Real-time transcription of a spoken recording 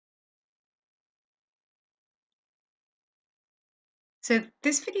So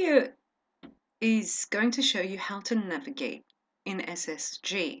this video is going to show you how to navigate in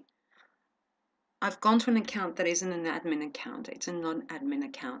SSG. I've gone to an account that isn't an admin account, it's a non-admin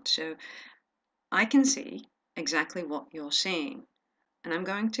account, so I can see exactly what you're seeing. And I'm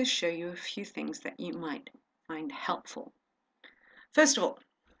going to show you a few things that you might find helpful. First of all,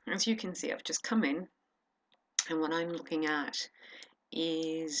 as you can see, I've just come in, and what I'm looking at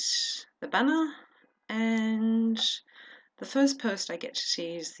is the banner, and the first post I get to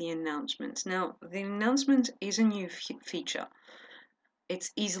see is the announcements. Now, the announcement is a new feature.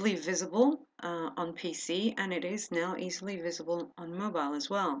 It's easily visible on PC, and it is now easily visible on mobile as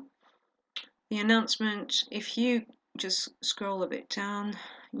well. The announcement, if you just scroll a bit down,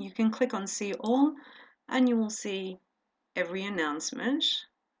 you can click on See All, and you will see every announcement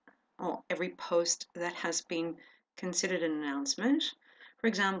or every post that has been considered an announcement. For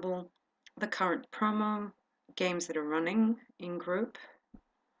example, the current promo, games that are running in group,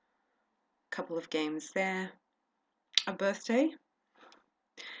 a couple of games there, a birthday,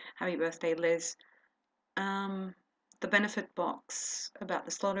 happy birthday Liz, the benefit box about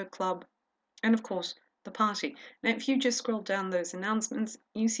the Sloto Club, and of course the party. Now if you just scroll down those announcements,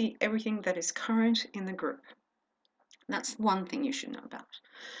 you see everything that is current in the group. That's one thing you should know about.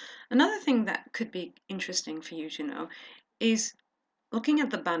 Another thing that could be interesting for you to know is looking at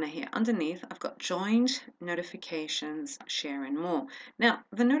the banner here. Underneath I've got joined, notifications, share and more. Now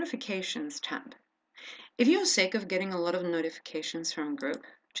the notifications tab, if you're sick of getting a lot of notifications from a group,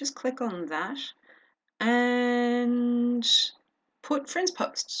 just click on that and put friends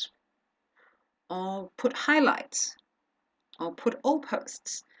posts, or put highlights, or put all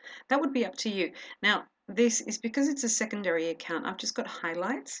posts. That would be up to you. Now, this is because it's a secondary account. I've just got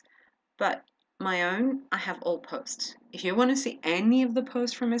highlights, but my own, I have all posts. If you want to see any of the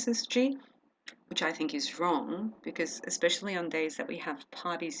posts from SSG, which I think is wrong, because especially on days that we have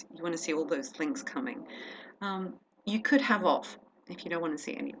parties, you want to see all those links coming. You could have off if you don't want to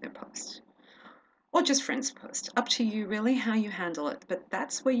see any of their posts. Or just friends post. Up to you really how you handle it, but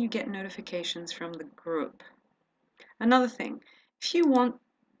that's where you get notifications from the group. Another thing, if you want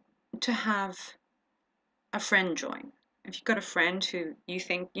to have a friend join, if you've got a friend who you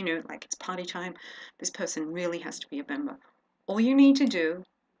think, like it's party time, this person really has to be a member, all you need to do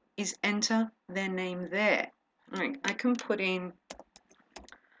is enter their name there. Right, I can put in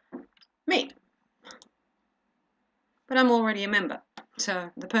me, but I'm already a member.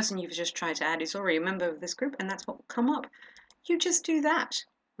 So the person you've just tried to add is already a member of this group, and that's what will come up. You just do that,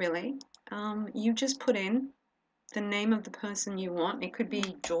 really. You just put in the name of the person you want. It could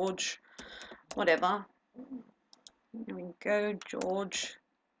be George, whatever. Here we go, George.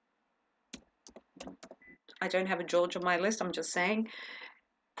 I don't have a George on my list, I'm just saying.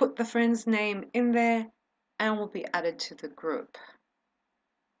 Put the friend's name in there and will be added to the group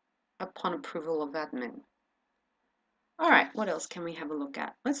upon approval of admin. All right, what else can we have a look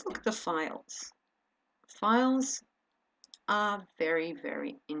at? Let's look at the files. Files are very,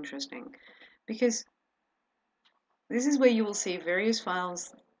 very interesting because this is where you will see various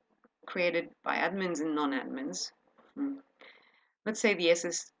files created by admins and non-admins. Let's say the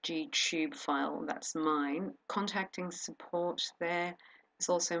SSG tube file, that's mine. Contacting support there is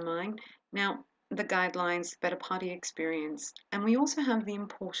also mine. Now, the guidelines, better party experience, and we also have the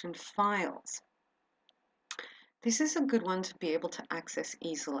important files. This is a good one to be able to access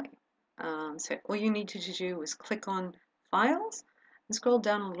easily. So all you need to do is click on Files and scroll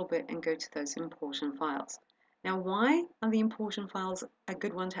down a little bit and go to those important files. Now, why are the important files a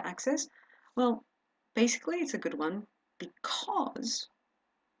good one to access? Well, basically it's a good one because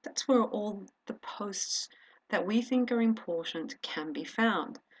that's where all the posts that we think are important can be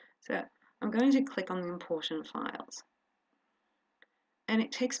found. So I'm going to click on the important files. And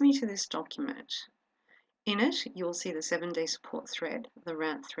it takes me to this document. In it, you'll see the 7-day support thread, the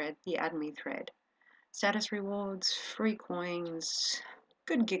rant thread, the admin thread, status rewards, free coins,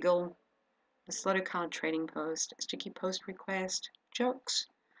 good giggle, the Sloto card trading post, sticky post request, jokes,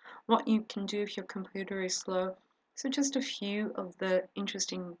 what you can do if your computer is slow. So just a few of the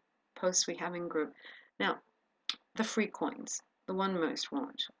interesting posts we have in group. Now, the free coins, the one most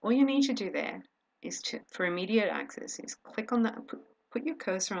want. All you need to do there is for immediate access is click on that, put your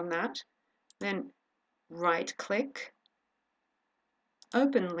cursor on that, then right click,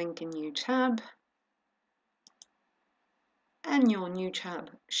 open link in new tab, and your new tab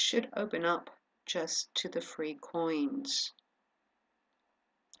should open up just to the free coins.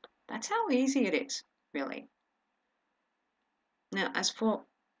 That's how easy it is, really. Now, as for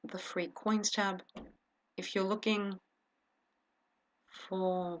the free coins tab, if you're looking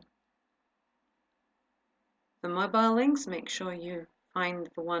for The mobile links, make sure you find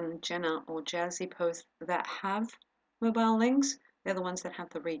the one Jenna or Jazzy post that have mobile links. They're the ones that have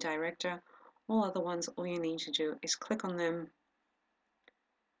the redirector. All other ones, all you need to do is click on them,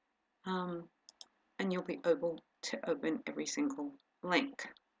 and you'll be able to open every single link.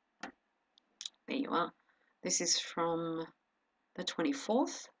 There you are. This is from the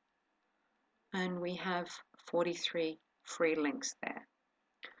 24th, and we have 43 free links there.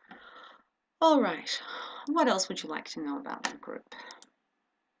 All right, what else would you like to know about the group?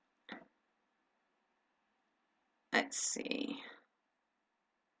 Let's see.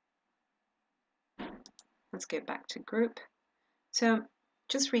 Let's go back to group. So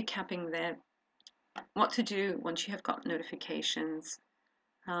just recapping there, what to do once you have got notifications,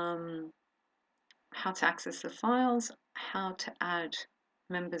 how to access the files, how to add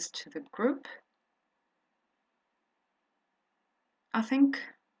members to the group. I think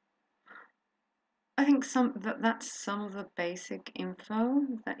that's some of the basic info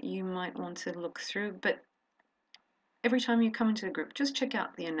that you might want to look through, but every time you come into the group, just check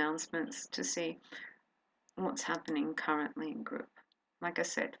out the announcements to see what's happening currently in group. Like I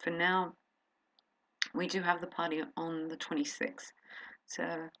said, for now, we do have the party on the 26th,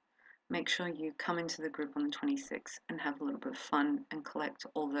 so make sure you come into the group on the 26th and have a little bit of fun and collect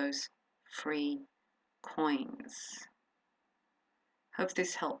all those free coins. Hope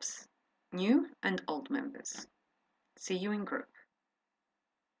this helps new and old members. See you in group.